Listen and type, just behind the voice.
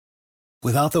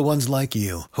Without the ones like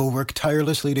you, who work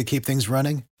tirelessly to keep things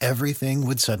running, everything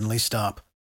would suddenly stop.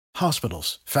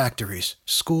 Hospitals, factories,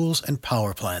 schools, and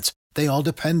power plants, they all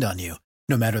depend on you.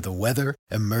 No matter the weather,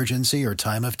 emergency, or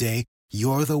time of day,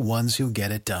 you're the ones who get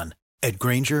it done. At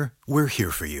Grainger, we're here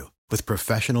for you with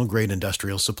professional-grade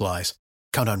industrial supplies.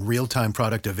 Count on real-time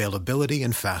product availability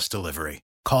and fast delivery.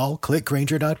 Call,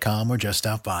 clickgrainger.com, or just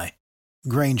stop by.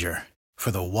 Grainger, for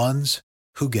the ones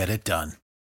who get it done.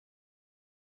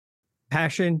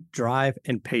 Passion, drive,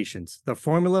 and patience. The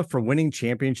formula for winning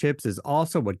championships is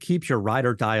also what keeps your ride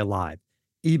or die alive.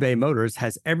 eBay Motors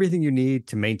has everything you need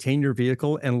to maintain your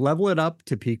vehicle and level it up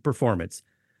to peak performance.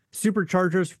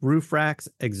 Superchargers, roof racks,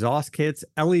 exhaust kits,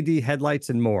 LED headlights,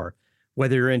 and more.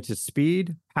 Whether you're into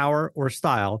speed, power, or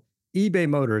style, eBay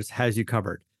Motors has you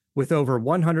covered. With over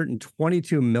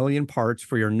 122 million parts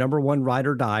for your number one ride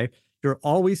or die, you'll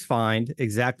always find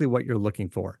exactly what you're looking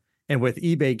for. And with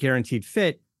eBay Guaranteed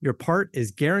Fit, your part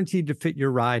is guaranteed to fit your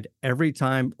ride every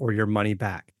time or your money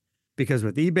back. Because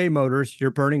with eBay Motors, you're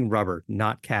burning rubber,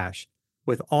 not cash.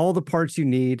 With all the parts you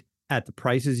need at the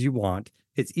prices you want,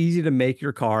 it's easy to make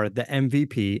your car the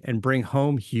MVP and bring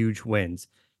home huge wins.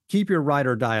 Keep your ride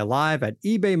or die alive at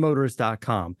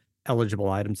ebaymotors.com.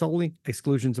 Eligible items only.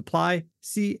 Exclusions apply.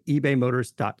 See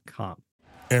ebaymotors.com.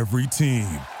 Every team,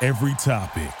 every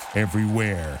topic,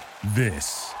 everywhere.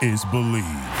 This is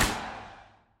Believe.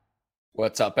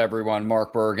 What's up, everyone?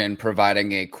 Mark Bergen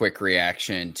providing a quick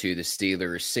reaction to the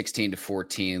Steelers'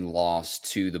 16-14 loss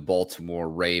to the Baltimore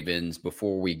Ravens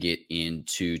before we get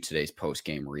into today's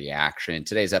post-game reaction.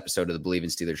 Today's episode of the Believe in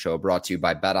Steelers show brought to you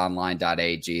by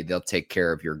betonline.ag. They'll take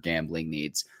care of your gambling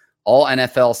needs all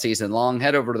NFL season long.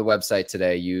 Head over to the website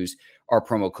today. Use our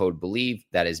promo code BELIEVE.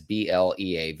 That is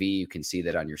BLEAV. You can see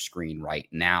that on your screen right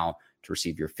now to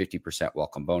receive your 50%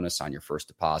 welcome bonus on your first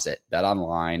deposit. Bet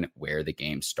online, where the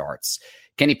game starts.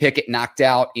 Kenny Pickett knocked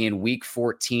out in week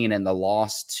 14 in the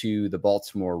loss to the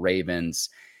Baltimore Ravens.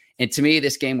 And to me,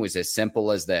 this game was as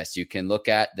simple as this. You can look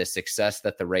at the success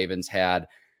that the Ravens had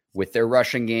with their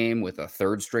rushing game, with a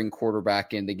third string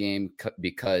quarterback in the game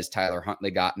because Tyler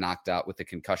Huntley got knocked out with a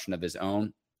concussion of his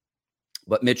own.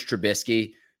 But Mitch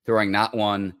Trubisky throwing not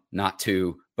one, not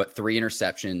two, but 3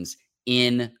 interceptions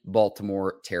in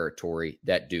Baltimore territory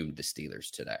that doomed the Steelers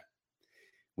today.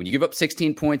 When you give up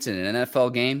 16 points in an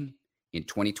NFL game in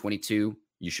 2022,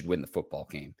 you should win the football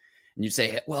game. And you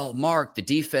say, well, Mark, the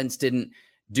defense didn't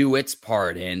do its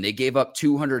part and they gave up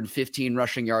 215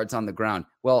 rushing yards on the ground.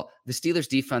 Well, the Steelers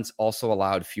defense also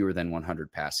allowed fewer than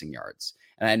 100 passing yards.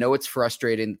 And I know it's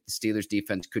frustrating. The Steelers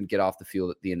defense couldn't get off the field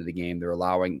at the end of the game. They're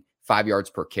allowing 5 yards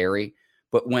per carry.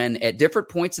 But when at different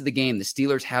points of the game, the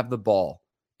Steelers have the ball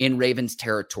in Ravens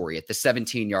territory at the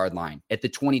 17-yard line, at the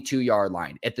 22-yard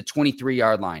line, at the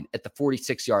 23-yard line, at the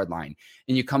 46-yard line,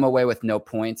 and you come away with no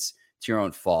points, it's your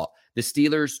own fault. The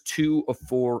Steelers 2 of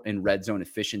 4 in red zone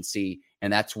efficiency,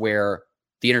 and that's where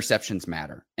the interceptions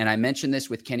matter. And I mentioned this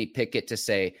with Kenny Pickett to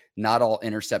say not all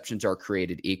interceptions are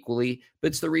created equally, but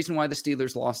it's the reason why the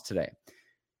Steelers lost today.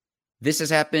 This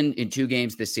has happened in 2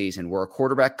 games this season where a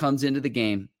quarterback comes into the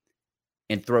game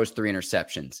and throws 3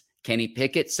 interceptions. Kenny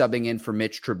Pickett subbing in for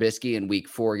Mitch Trubisky in week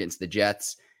 4 against the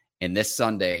Jets. And this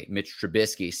Sunday, Mitch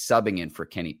Trubisky subbing in for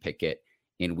Kenny Pickett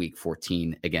in week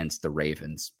 14 against the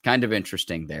Ravens. Kind of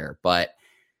interesting there, but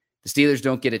the Steelers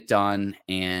don't get it done.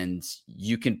 And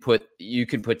you can put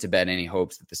to bed any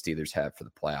hopes that the Steelers have for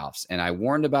the playoffs. And I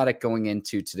warned about it going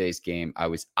into today's game. I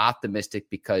was optimistic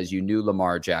because you knew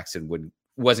Lamar Jackson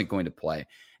wasn't going to play.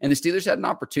 And the Steelers had an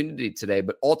opportunity today,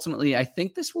 but ultimately I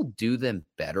think this will do them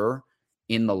better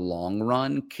in the long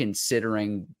run,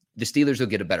 considering the Steelers will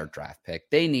get a better draft pick.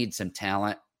 They need some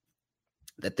talent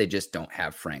that they just don't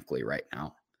have, frankly, right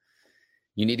now.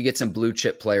 You need to get some blue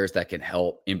chip players that can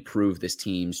help improve this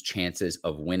team's chances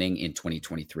of winning in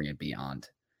 2023 and beyond.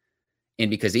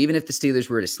 And because even if the Steelers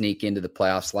were to sneak into the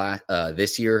playoffs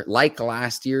this year, like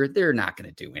last year, they're not going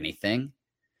to do anything.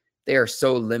 They are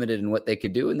so limited in what they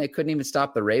could do, and they couldn't even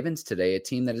stop the Ravens today, a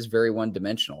team that is very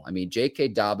one-dimensional. I mean, J.K.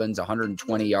 Dobbins,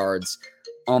 120 yards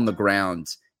on the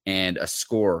ground and a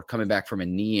score coming back from a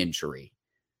knee injury.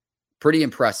 Pretty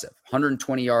impressive.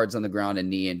 120 yards on the ground and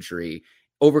knee injury,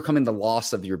 overcoming the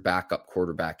loss of your backup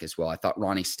quarterback as well. I thought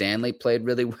Ronnie Stanley played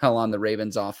really well on the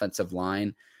Ravens offensive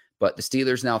line, but the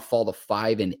Steelers now fall to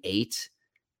 5-8,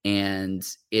 and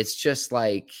it's just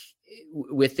like,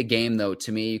 with the game, though,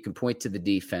 to me, you can point to the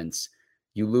defense.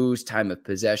 You lose time of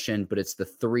possession, but it's the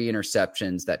 3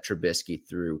 interceptions that Trubisky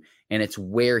threw, and it's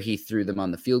where he threw them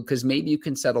on the field, because maybe you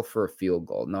can settle for a field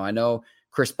goal. Now, I know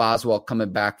Chris Boswell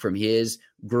coming back from his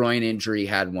groin injury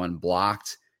had one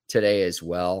blocked today as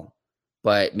well,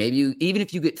 But maybe even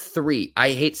if you get 3,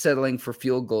 I hate settling for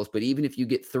field goals, but even if you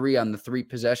get 3 on the 3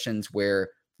 possessions where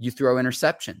you throw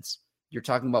interceptions, you're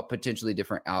talking about potentially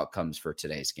different outcomes for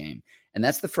today's game. And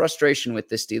that's the frustration with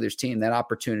this Steelers team. That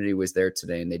opportunity was there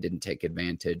today and they didn't take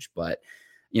advantage. But,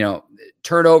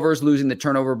 turnovers, losing the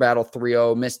turnover battle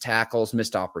 3-0, missed tackles,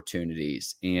 missed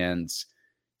opportunities. And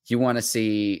you want to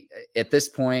see, at this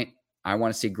point, I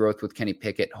want to see growth with Kenny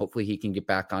Pickett. Hopefully he can get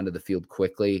back onto the field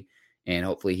quickly, and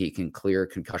hopefully he can clear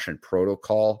concussion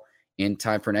protocol in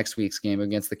time for next week's game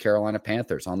against the Carolina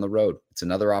Panthers on the road. It's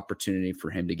another opportunity for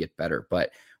him to get better.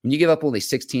 But when you give up only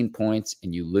 16 points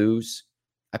and you lose,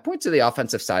 I point to the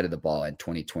offensive side of the ball in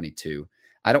 2022.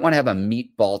 I don't want to have a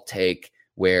meatball take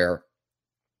where,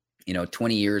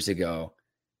 20 years ago,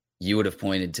 you would have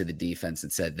pointed to the defense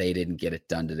and said they didn't get it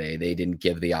done today. They didn't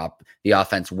give the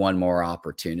offense one more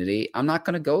opportunity. I'm not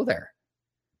going to go there.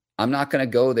 I'm not going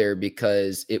to go there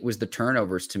because it was the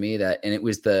turnovers to me and it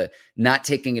was the not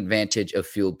taking advantage of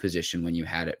field position when you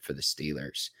had it for the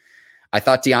Steelers. I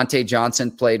thought Deontay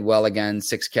Johnson played well again,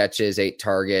 6 catches, 8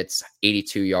 targets,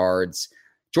 82 yards.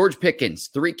 George Pickens,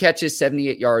 3 catches,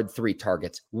 78 yards, 3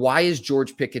 targets. Why is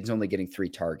George Pickens only getting 3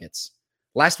 targets?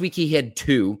 Last week he had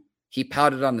 2. He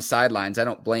pouted on the sidelines. I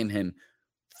don't blame him.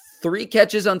 3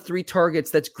 catches on 3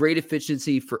 targets. That's great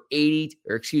efficiency for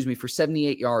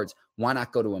 78 yards. Why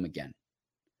not go to him again?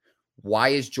 Why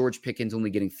is George Pickens only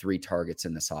getting 3 targets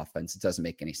in this offense? It doesn't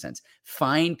make any sense.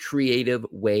 Find creative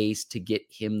ways to get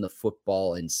him the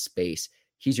football in space.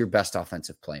 He's your best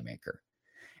offensive playmaker.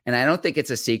 And I don't think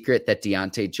it's a secret that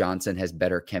Deontay Johnson has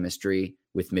better chemistry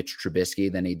with Mitch Trubisky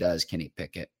than he does Kenny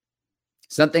Pickett.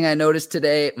 Something I noticed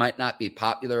today, it might not be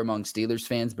popular among Steelers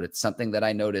fans, but it's something that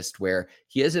I noticed where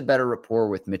he has a better rapport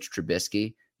with Mitch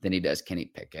Trubisky than he does Kenny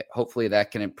Pickett. Hopefully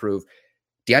that can improve.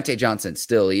 Deontay Johnson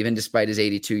still, even despite his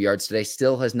 82 yards today,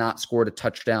 still has not scored a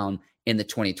touchdown in the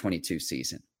 2022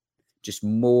 season. Just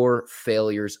more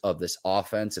failures of this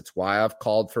offense. It's why I've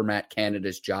called for Matt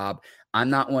Canada's job. I'm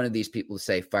not one of these people to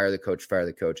say, fire the coach,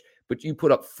 but you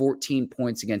put up 14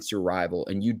 points against your rival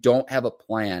and you don't have a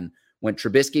plan. When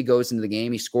Trubisky goes into the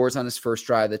game, he scores on his first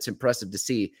drive. That's impressive to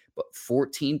see. But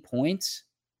 14 points?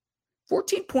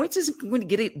 14 points isn't going to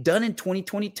get it done in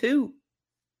 2022.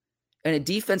 And a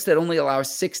defense that only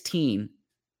allows 16,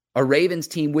 a Ravens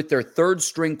team with their 3rd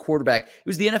string quarterback. It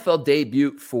was the NFL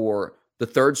debut for the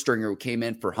 3rd stringer who came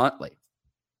in for Huntley. It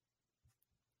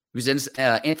was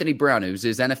Anthony Brown. It was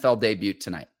his NFL debut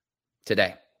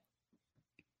today.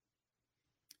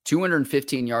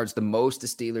 215 yards, the most the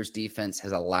Steelers defense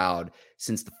has allowed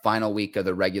since the final week of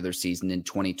the regular season in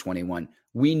 2021.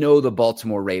 We know the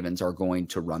Baltimore Ravens are going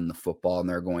to run the football and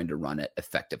they're going to run it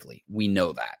effectively. We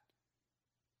know that.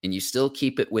 And you still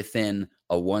keep it within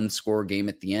a 1-score game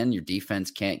at the end. Your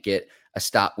defense can't get a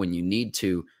stop when you need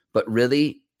to. But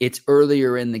really, it's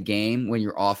earlier in the game when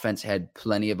your offense had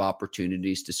plenty of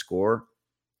opportunities to score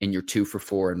and you're 2 for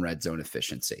 4 in red zone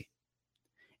efficiency.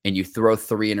 And you throw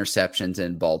 3 interceptions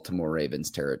in Baltimore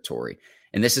Ravens territory.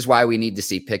 And this is why we need to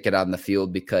see Pickett on the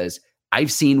field, because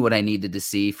I've seen what I needed to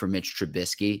see from Mitch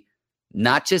Trubisky,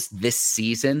 not just this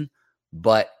season,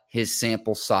 but his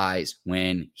sample size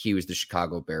when he was the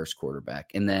Chicago Bears quarterback.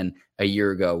 And then a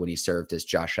year ago when he served as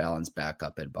Josh Allen's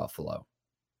backup at Buffalo.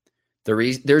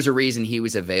 There's a reason he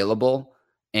was available.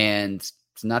 And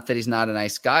it's not that he's not a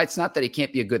nice guy. It's not that he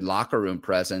can't be a good locker room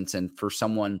presence. And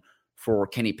for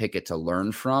Kenny Pickett to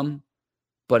learn from,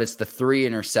 but it's the 3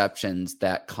 interceptions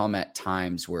that come at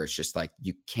times where it's just like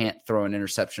you can't throw an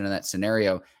interception in that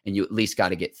scenario, and you at least got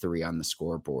to get 3 on the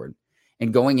scoreboard.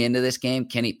 And going into this game,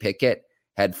 Kenny Pickett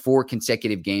had 4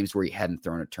 consecutive games where he hadn't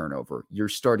thrown a turnover. You're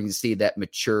starting to see that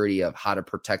maturity of how to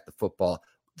protect the football,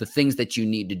 the things that you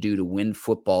need to do to win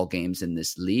football games in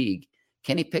this league.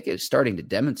 Kenny Pickett is starting to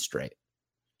demonstrate.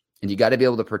 And you got to be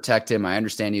able to protect him. I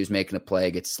understand he was making a play,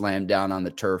 gets slammed down on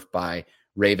the turf by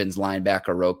Ravens linebacker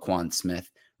Roquan Smith.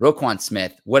 Roquan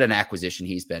Smith, what an acquisition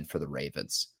he's been for the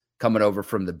Ravens. Coming over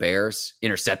from the Bears,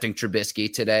 intercepting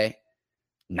Trubisky today,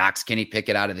 knocks Kenny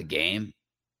Pickett out of the game.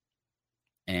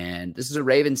 And this is a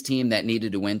Ravens team that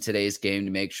needed to win today's game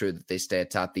to make sure that they stay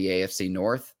atop the AFC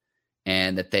North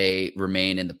and that they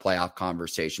remain in the playoff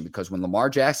conversation. Because when Lamar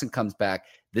Jackson comes back,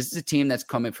 this is a team that's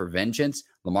coming for vengeance.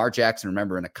 Lamar Jackson,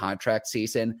 remember, in a contract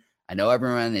season. I know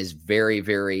everyone is very,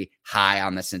 very high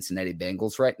on the Cincinnati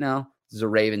Bengals right now. This is a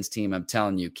Ravens team. I'm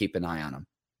telling you, keep an eye on them.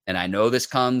 And I know this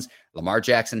comes. Lamar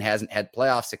Jackson hasn't had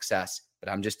playoff success,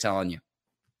 but I'm just telling you.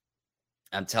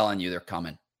 I'm telling you, they're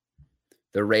coming.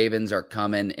 The Ravens are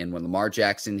coming. And when Lamar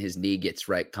Jackson, his knee gets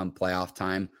right come playoff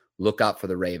time, look out for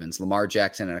the Ravens. Lamar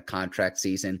Jackson in a contract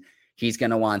season, he's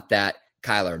going to want that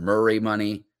Kyler Murray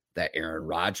money, that Aaron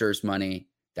Rodgers money,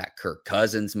 that Kirk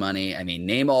Cousins money. I mean,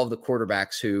 name all of the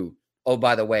quarterbacks who, oh,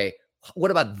 by the way,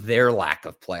 what about their lack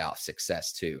of playoff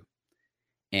success too?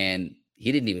 And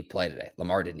he didn't even play today.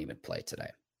 Lamar didn't even play today.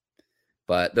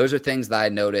 But those are things that I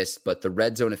noticed. But the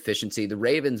red zone efficiency, the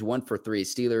Ravens 1 for 3,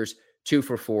 Steelers 2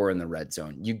 for 4 in the red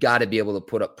zone. You got to be able to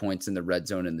put up points in the red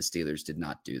zone, and the Steelers did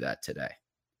not do that today.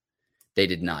 They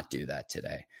did not do that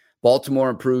today. Baltimore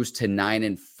improves to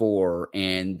 9-4,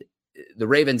 and the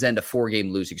Ravens end a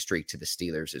 4-game losing streak to the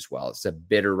Steelers as well. It's a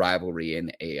bitter rivalry in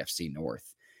the AFC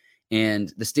North.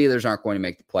 And the Steelers aren't going to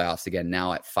make the playoffs again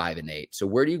now at 5-8. So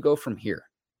where do you go from here?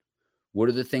 What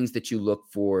are the things that you look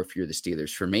for if you're the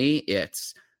Steelers? For me,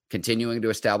 it's continuing to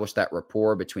establish that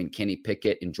rapport between Kenny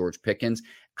Pickett and George Pickens.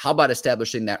 How about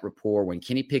establishing that rapport when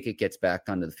Kenny Pickett gets back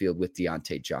onto the field with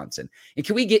Deontay Johnson? And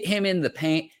can we get him in the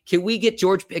paint? Can we get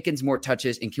George Pickens more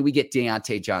touches? And can we get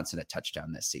Deontay Johnson a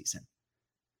touchdown this season?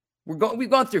 We've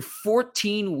gone through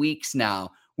 14 weeks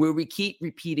now where we keep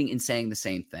repeating and saying the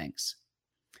same things.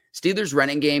 Steelers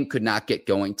running game could not get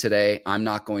going today. I'm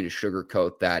not going to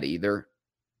sugarcoat that either.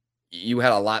 You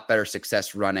had a lot better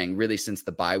success running really since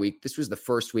the bye week. This was the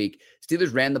first week.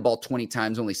 Steelers ran the ball 20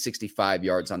 times, only 65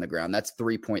 yards on the ground. That's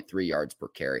 3.3 yards per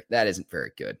carry. That isn't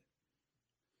very good.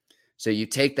 So you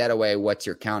take that away, what's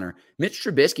your counter? Mitch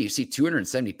Trubisky, you see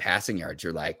 270 passing yards.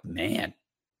 You're like, man,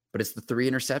 but it's the 3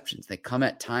 interceptions. They come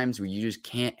at times where you just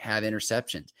can't have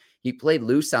interceptions. He played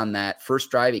loose on that.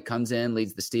 First drive, he comes in,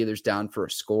 leads the Steelers down for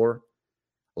a score.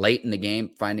 Late in the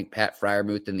game, finding Pat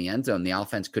Freiermuth in the end zone, the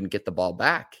offense couldn't get the ball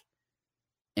back.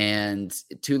 And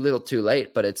too little, too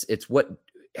late. But it's what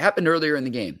happened earlier in the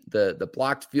game. The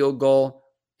blocked field goal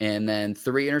and then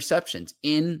 3 interceptions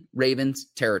in Ravens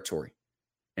territory.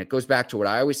 And it goes back to what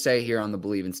I always say here on the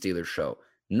Believe in Steelers show.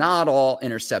 Not all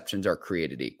interceptions are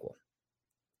created equal.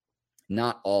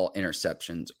 Not all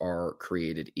interceptions are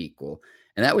created equal.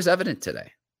 And that was evident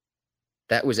today.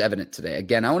 That was evident today.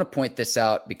 Again, I want to point this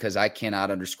out because I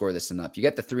cannot underscore this enough. You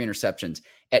got the 3 interceptions.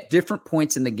 At different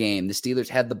points in the game, the Steelers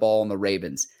had the ball on the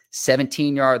Ravens.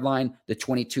 17-yard line, the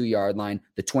 22-yard line,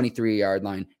 the 23-yard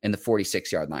line, and the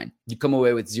 46-yard line. You come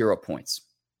away with 0 points.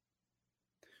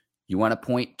 You want to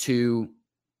point to,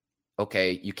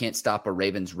 okay, you can't stop a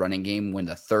Ravens running game when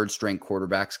the third-string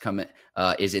quarterbacks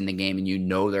is in the game and you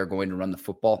know they're going to run the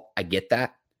football. I get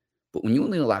that. But when you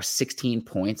only allow 16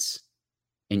 points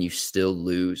and you still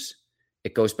lose,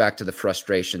 it goes back to the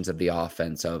frustrations of the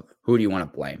offense of who do you want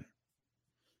to blame?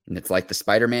 And it's like the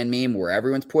Spider-Man meme where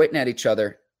everyone's pointing at each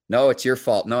other. No, it's your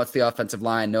fault. No, it's the offensive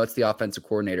line. No, it's the offensive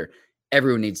coordinator.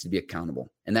 Everyone needs to be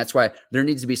accountable. And that's why there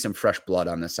needs to be some fresh blood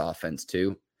on this offense too.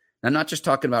 And I'm not just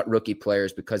talking about rookie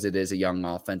players because it is a young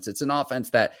offense. It's an offense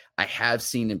that I have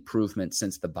seen improvement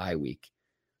since the bye week.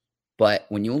 But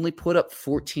when you only put up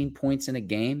 14 points in a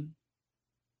game,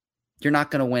 you're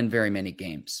not going to win very many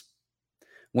games.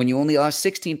 When you only allow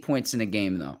 16 points in a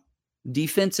game, though,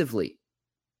 defensively,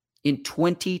 in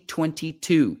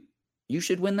 2022, you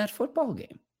should win that football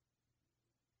game.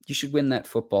 You should win that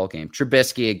football game.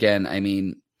 Trubisky, again, I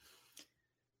mean,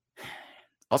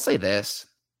 I'll say this.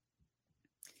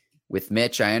 With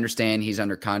Mitch, I understand he's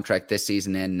under contract this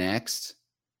season and next.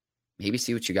 Maybe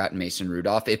see what you got in Mason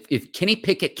Rudolph. If Kenny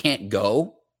Pickett can't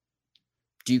go,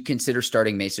 do you consider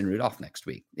starting Mason Rudolph next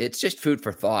week? It's just food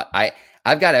for thought.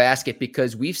 I've got to ask it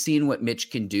because we've seen what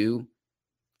Mitch can do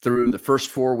through the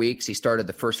first 4 weeks. He started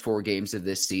the first 4 games of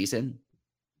this season.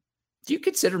 Do you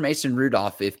consider Mason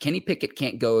Rudolph? If Kenny Pickett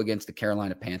can't go against the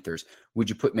Carolina Panthers, would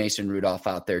you put Mason Rudolph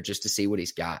out there just to see what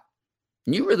he's got?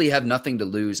 And you really have nothing to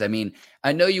lose. I mean,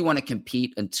 I know you want to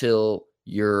compete until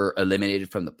you're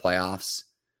eliminated from the playoffs,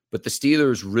 but the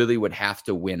Steelers really would have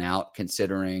to win out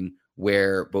considering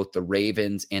where both the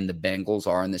Ravens and the Bengals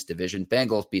are in this division.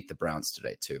 Bengals beat the Browns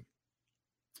today too.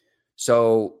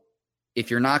 So if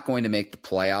you're not going to make the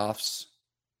playoffs,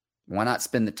 why not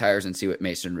spin the tires and see what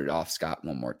Mason Rudolph's got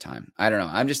one more time? I don't know.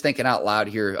 I'm just thinking out loud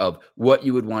here of what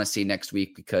you would want to see next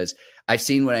week because I've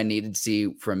seen what I needed to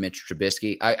see from Mitch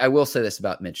Trubisky. I will say this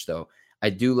about Mitch, though. I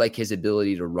do like his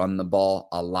ability to run the ball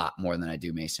a lot more than I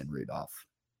do Mason Rudolph.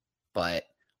 But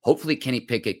hopefully Kenny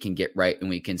Pickett can get right and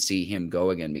we can see him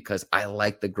go again because I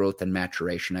like the growth and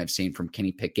maturation I've seen from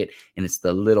Kenny Pickett, and it's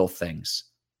the little things.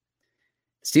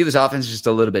 Steelers' offense is just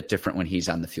a little bit different when he's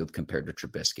on the field compared to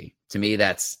Trubisky. To me,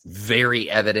 that's very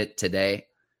evident today,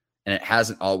 and it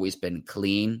hasn't always been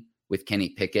clean with Kenny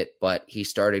Pickett, but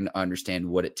he's starting to understand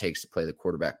what it takes to play the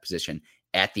quarterback position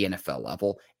at the NFL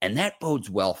level, and that bodes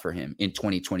well for him in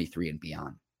 2023 and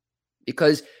beyond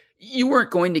because you weren't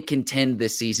going to contend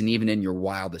this season even in your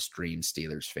wildest dreams,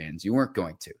 Steelers fans. You weren't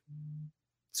going to.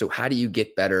 So how do you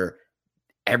get better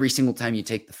every single time you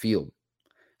take the field?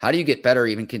 How do you get better,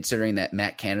 even considering that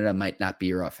Matt Canada might not be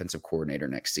your offensive coordinator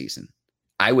next season?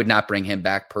 I would not bring him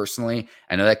back personally.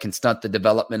 I know that can stunt the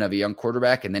development of a young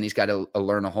quarterback, and then he's got to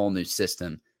learn a whole new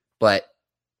system. But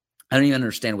I don't even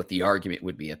understand what the argument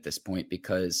would be at this point,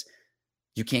 because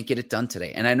you can't get it done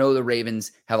today. And I know the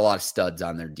Ravens have a lot of studs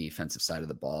on their defensive side of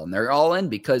the ball, and they're all in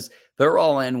because they're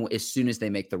all in as soon as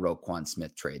they make the Roquan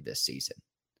Smith trade this season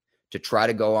to try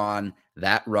to go on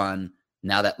that run.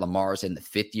 Now that Lamar's in the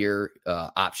 5th-year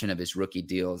option of his rookie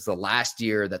deal, it's the last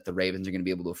year that the Ravens are going to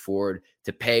be able to afford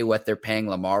to pay what they're paying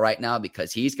Lamar right now,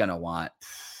 because he's going to want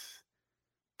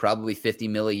probably $50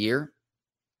 million a year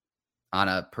on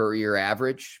a per year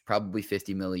average, probably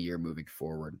 $50 million a year moving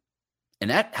forward. And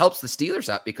that helps the Steelers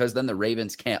out, because then the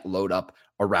Ravens can't load up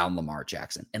around Lamar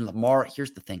Jackson. And Lamar,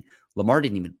 here's the thing, Lamar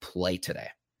didn't even play today.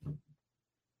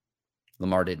 The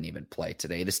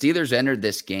Steelers entered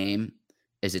this game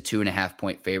as a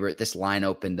 2.5-point favorite. This line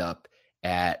opened up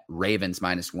at Ravens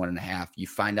 -1.5. You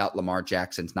find out Lamar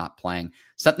Jackson's not playing.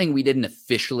 Something we didn't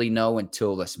officially know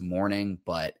until this morning,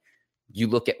 but you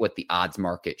look at what the odds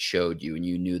market showed you, and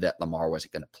you knew that Lamar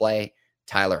wasn't going to play.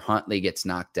 Tyler Huntley gets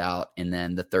knocked out, and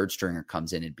then the third stringer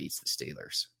comes in and beats the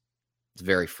Steelers. It's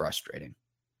very frustrating.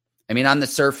 I mean, on the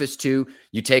surface, too,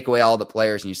 you take away all the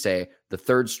players and you say the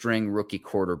third string rookie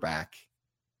quarterback,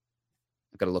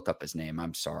 I've got to look up his name,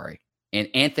 I'm sorry, and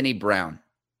Anthony Brown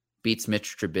beats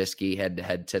Mitch Trubisky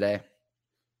head-to-head today.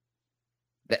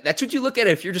 That's what you look at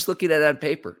if you're just looking at it on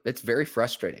paper. It's very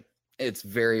frustrating. It's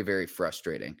very, very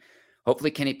frustrating.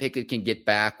 Hopefully Kenny Pickett can get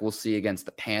back. We'll see against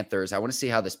the Panthers. I want to see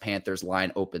how this Panthers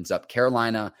line opens up.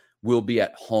 Carolina will be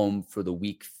at home for the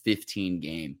Week 15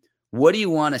 game. What do you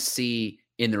want to see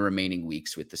in the remaining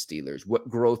weeks with the Steelers? What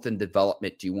growth and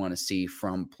development do you want to see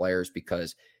from players?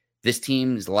 Because this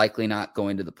team is likely not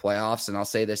going to the playoffs. And I'll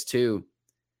say this too.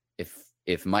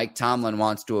 If Mike Tomlin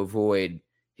wants to avoid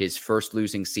his first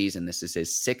losing season, this is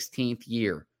his 16th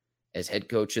year as head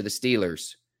coach of the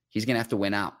Steelers, he's going to have to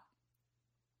win out.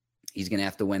 He's going to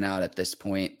have to win out at this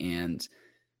point, and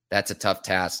that's a tough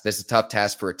task. This is a tough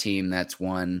task for a team that's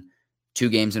won 2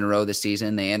 games in a row this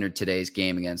season. They entered today's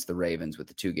game against the Ravens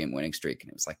with a 2-game winning streak, and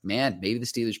it was like, man, maybe the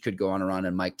Steelers could go on a run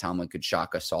and Mike Tomlin could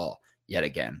shock us all yet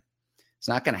again. It's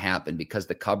not going to happen because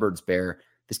the cupboard's bare.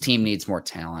 This team needs more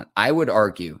talent. I would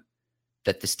argue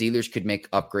that the Steelers could make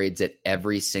upgrades at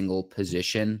every single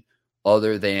position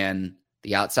other than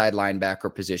the outside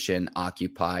linebacker position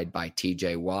occupied by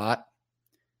TJ Watt.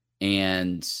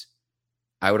 And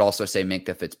I would also say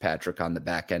Minkah Fitzpatrick on the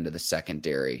back end of the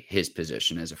secondary, his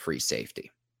position as a free safety.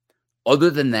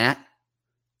 Other than that,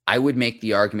 I would make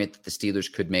the argument that the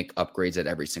Steelers could make upgrades at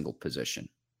every single position.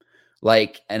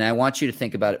 And I want you to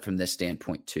think about it from this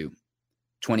standpoint too,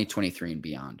 2023 and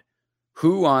beyond.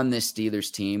 Who on this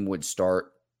Steelers team would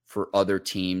start for other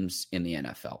teams in the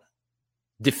NFL?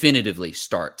 Definitively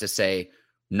start to say,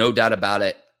 no doubt about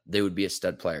it, they would be a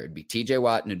stud player. It'd be TJ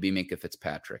Watt and it'd be Minkah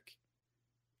Fitzpatrick.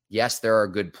 Yes, there are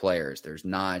good players. There's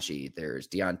Najee, there's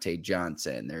Deontay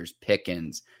Johnson, there's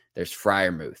Pickens, there's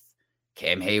Freiermuth.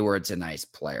 Cam Hayward's a nice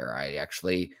player. I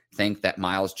actually think that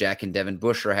Myles Jack and Devin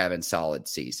Bush are having solid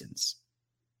seasons.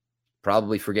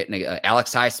 Probably forgetting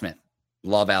Alex Highsmith.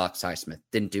 Love Alex Highsmith.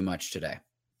 Didn't do much today.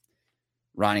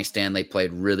 Ronnie Stanley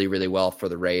played really, really well for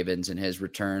the Ravens in his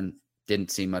return.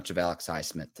 Didn't see much of Alex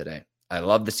Highsmith today. I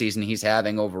love the season he's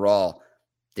having overall.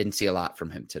 Didn't see a lot from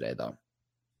him today, though.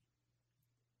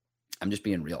 I'm just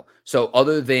being real. So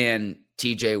other than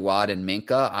TJ Watt and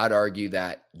Minkah, I'd argue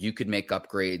that you could make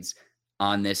upgrades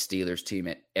on this Steelers team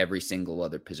at every single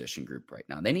other position group right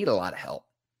now. They need a lot of help.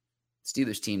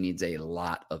 Steelers team needs a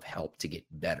lot of help to get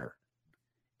better.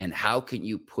 And how can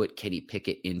you put Kenny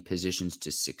Pickett in positions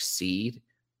to succeed?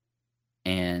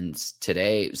 And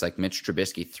today, it was like Mitch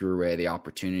Trubisky threw away the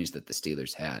opportunities that the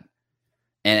Steelers had.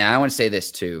 And I want to say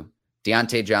this too.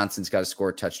 Deontay Johnson's got to score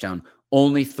a touchdown.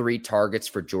 Only 3 targets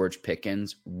for George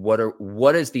Pickens.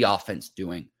 What is the offense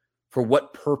doing? For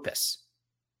what purpose?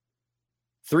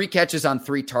 3 catches on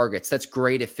 3 targets. That's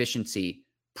great efficiency.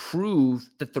 Prove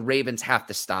that the Ravens have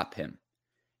to stop him.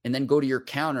 And then go to your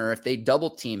counter. If they double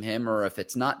team him or if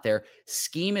it's not there,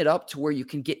 scheme it up to where you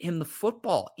can get him the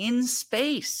football in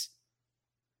space.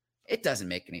 It doesn't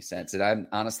make any sense. And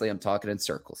I'm talking in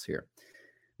circles here.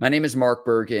 My name is Mark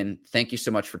Bergen. Thank you so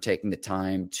much for taking the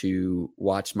time to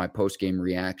watch my post-game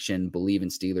reaction, Believe in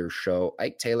Steelers show.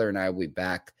 Ike Taylor and I will be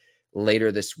back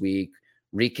later this week,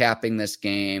 recapping this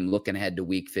game, looking ahead to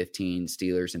Week 15,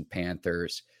 Steelers and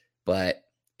Panthers. But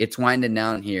it's winding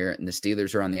down here, and the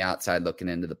Steelers are on the outside looking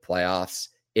into the playoffs.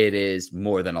 It is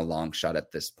more than a long shot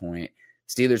at this point.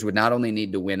 Steelers would not only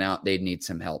need to win out, they'd need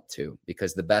some help too,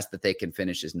 because the best that they can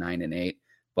finish is 9-8.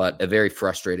 but a very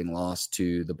frustrating loss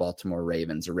to the Baltimore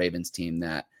Ravens, a Ravens team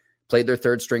that played their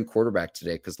third string quarterback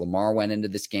today because Lamar went into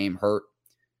this game hurt.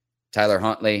 Tyler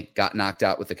Huntley got knocked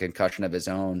out with a concussion of his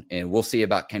own, and we'll see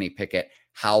about Kenny Pickett,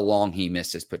 how long he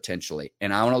misses potentially.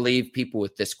 And I want to leave people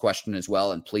with this question as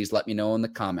well, and please let me know in the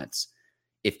comments.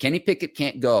 If Kenny Pickett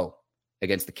can't go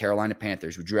against the Carolina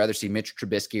Panthers, would you rather see Mitch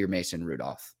Trubisky or Mason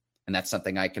Rudolph? And that's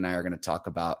something Ike and I are going to talk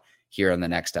about here on the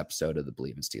next episode of the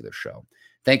Believe in Steelers show.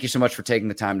 Thank you so much for taking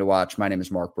the time to watch. My name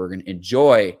is Mark Bergen.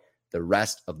 Enjoy the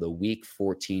rest of the Week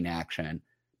 14 action.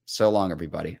 So long,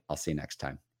 everybody. I'll see you next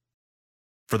time.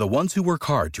 For the ones who work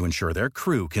hard to ensure their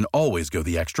crew can always go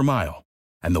the extra mile,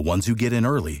 and the ones who get in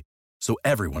early so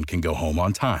everyone can go home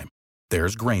on time,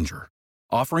 there's Grainger,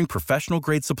 offering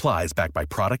professional-grade supplies backed by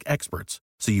product experts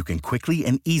so you can quickly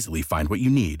and easily find what you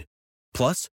need.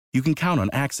 Plus, you can count on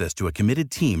access to a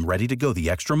committed team ready to go the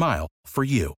extra mile for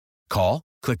you. Call,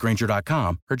 click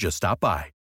Grainger.com, or just stop by.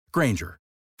 Grainger,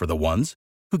 for the ones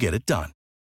who get it done.